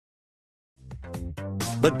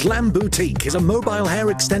The Glam Boutique is a mobile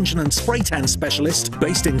hair extension and spray tan specialist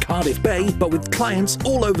based in Cardiff Bay, but with clients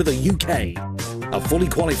all over the UK. A fully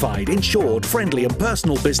qualified, insured, friendly and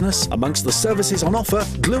personal business. Amongst the services on offer,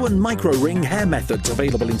 glue and micro ring hair methods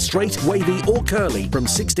available in straight, wavy or curly from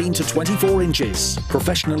 16 to 24 inches.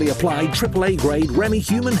 Professionally applied AAA grade Remy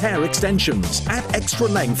human hair extensions. Add extra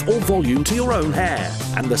length or volume to your own hair.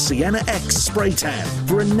 And the Sienna X spray tan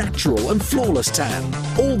for a natural and flawless tan.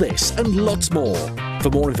 All this and lots more. For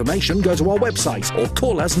more information, go to our website or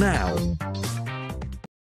call us now.